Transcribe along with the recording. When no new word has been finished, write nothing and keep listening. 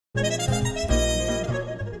You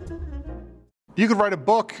could write a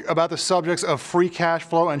book about the subjects of free cash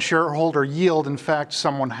flow and shareholder yield. In fact,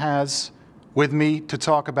 someone has with me to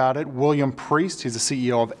talk about it. William Priest, he's the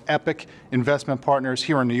CEO of Epic Investment Partners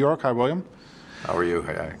here in New York. Hi, William. How are you?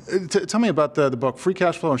 Hi. Tell me about the book, Free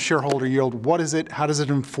Cash Flow and Shareholder Yield. What is it? How does it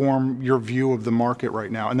inform your view of the market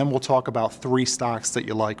right now? And then we'll talk about 3 stocks that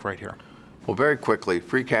you like right here. Well, very quickly,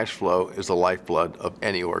 free cash flow is the lifeblood of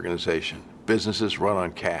any organization. Businesses run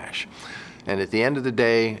on cash. And at the end of the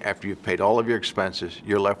day, after you've paid all of your expenses,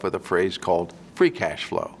 you're left with a phrase called free cash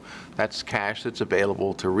flow. That's cash that's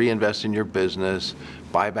available to reinvest in your business,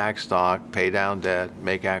 buy back stock, pay down debt,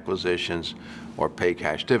 make acquisitions, or pay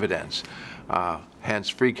cash dividends. Hence,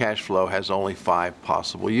 free cash flow has only 5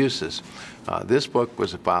 possible uses. This book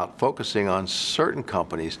was about focusing on certain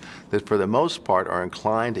companies that, for the most part, are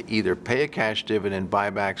inclined to either pay a cash dividend, buy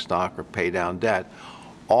back stock, or pay down debt.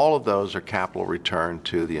 All of those are capital return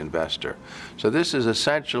to the investor. So this is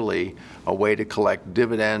essentially a way to collect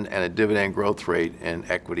dividend and a dividend growth rate in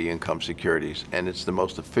equity income securities, and it's the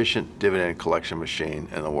most efficient dividend collection machine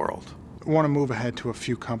in the world. I want to move ahead to a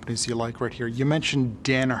few companies you like right here. You mentioned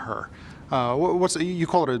Danaher. You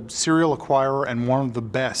call it a serial acquirer and one of the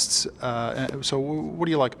best. So what do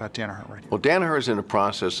you like about Danaher right here? Well, Danaher is in the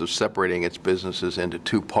process of separating its businesses into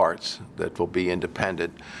 2 parts that will be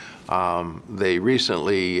independent. They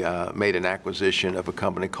recently made an acquisition of a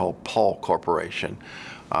company called Paul Corporation.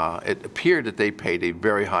 It appeared that they paid a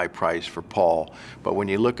very high price for Paul, but when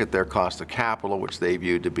you look at their cost of capital, which they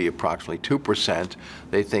viewed to be approximately 2%,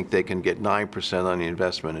 they think they can get 9% on the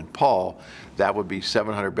investment in Paul. That would be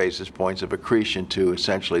 700 basis points of accretion to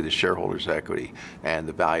essentially the shareholders' equity and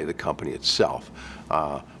the value of the company itself.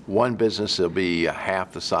 One business will be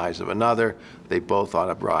half the size of another. They both ought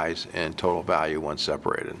to rise in total value once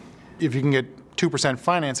separated. If you can get 2%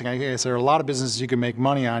 financing, I guess there are a lot of businesses you can make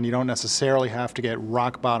money on. You don't necessarily have to get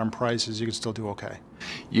rock bottom prices. You can still do okay.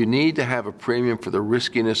 You need to have a premium for the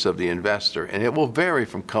riskiness of the investor, and it will vary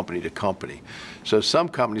from company to company. So some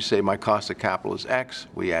companies say my cost of capital is X.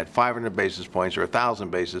 We add 500 basis points or 1,000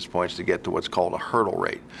 basis points to get to what's called a hurdle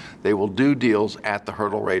rate. They will do deals at the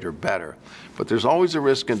hurdle rate or better. But there's always a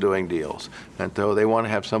risk in doing deals, and so they want to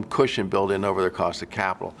have some cushion built in over their cost of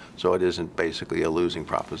capital so it isn't basically a losing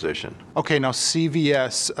proposition. Okay, now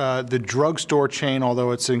CVS, the drugstore chain, although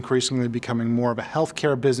it's increasingly becoming more of a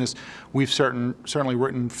healthcare business, we've certainly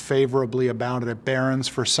written favorably about it at Barron's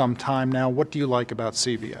for some time now. What do you like about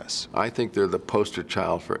CVS? I think they're the poster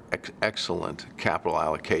child for excellent capital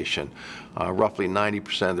allocation. Roughly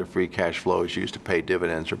 90% of their free cash flow is used to pay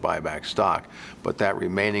dividends or buy back stock, but that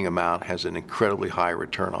remaining amount has an incredibly high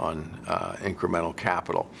return on incremental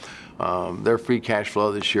capital. Their free cash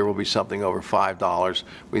flow this year will be something over $5.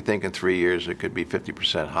 We think in 3 years it could be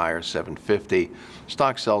 50% higher, $7.50.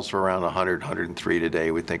 Stock sells for around $100, $103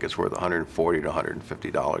 today. We think it's worth $140 to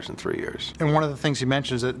 $150 in 3 years. And one of the things you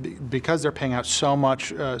mentioned is that because they're paying out so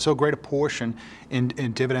much, so great a portion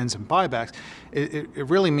in dividends and buybacks, it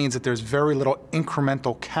really means that there's very little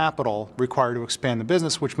incremental capital required to expand the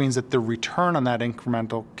business, which means that the return on that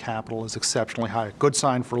incremental capital is exceptionally high. A good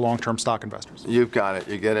sign for long-term stock investors. You've got it.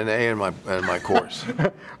 You get an A in my course.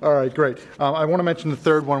 All right, great. I want to mention the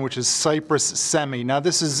third one, which is Cypress Semi. Now,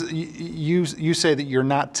 this is you say that you're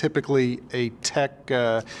not typically a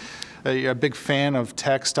big fan of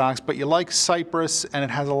tech stocks, but you like Cypress, and it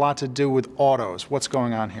has a lot to do with autos. What's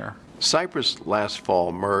going on here? Cypress last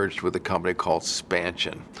fall merged with a company called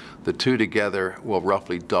Spansion. The two together will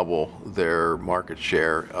roughly double their market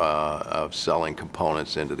share of selling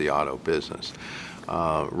components into the auto business.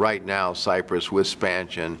 Right now, Cypress with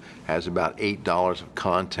Spansion has about $8 of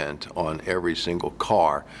content on every single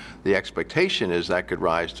car. The expectation is that could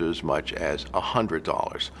rise to as much as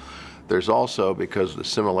 $100. There's also, because of the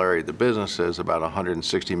similarity of the businesses, about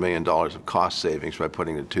 $160 million of cost savings by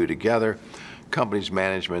putting the two together. Company's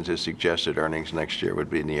management has suggested earnings next year would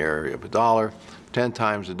be in the area of $1. 10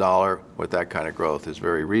 times $1 with that kind of growth is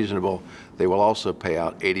very reasonable. They will also pay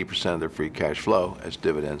out 80% of their free cash flow as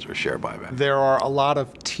dividends or share buyback. There are a lot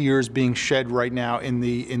of tears being shed right now in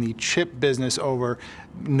the chip business over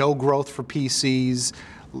no growth for PCs,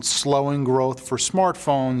 slowing growth for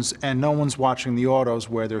smartphones, and no one's watching the autos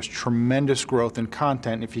where there's tremendous growth in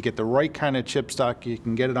content. If you get the right kind of chip stock, you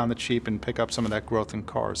can get it on the cheap and pick up some of that growth in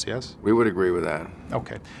cars, yes? We would agree with that.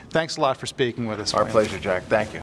 Okay. Thanks a lot for speaking with us. Our pleasure, Jack. Thank you.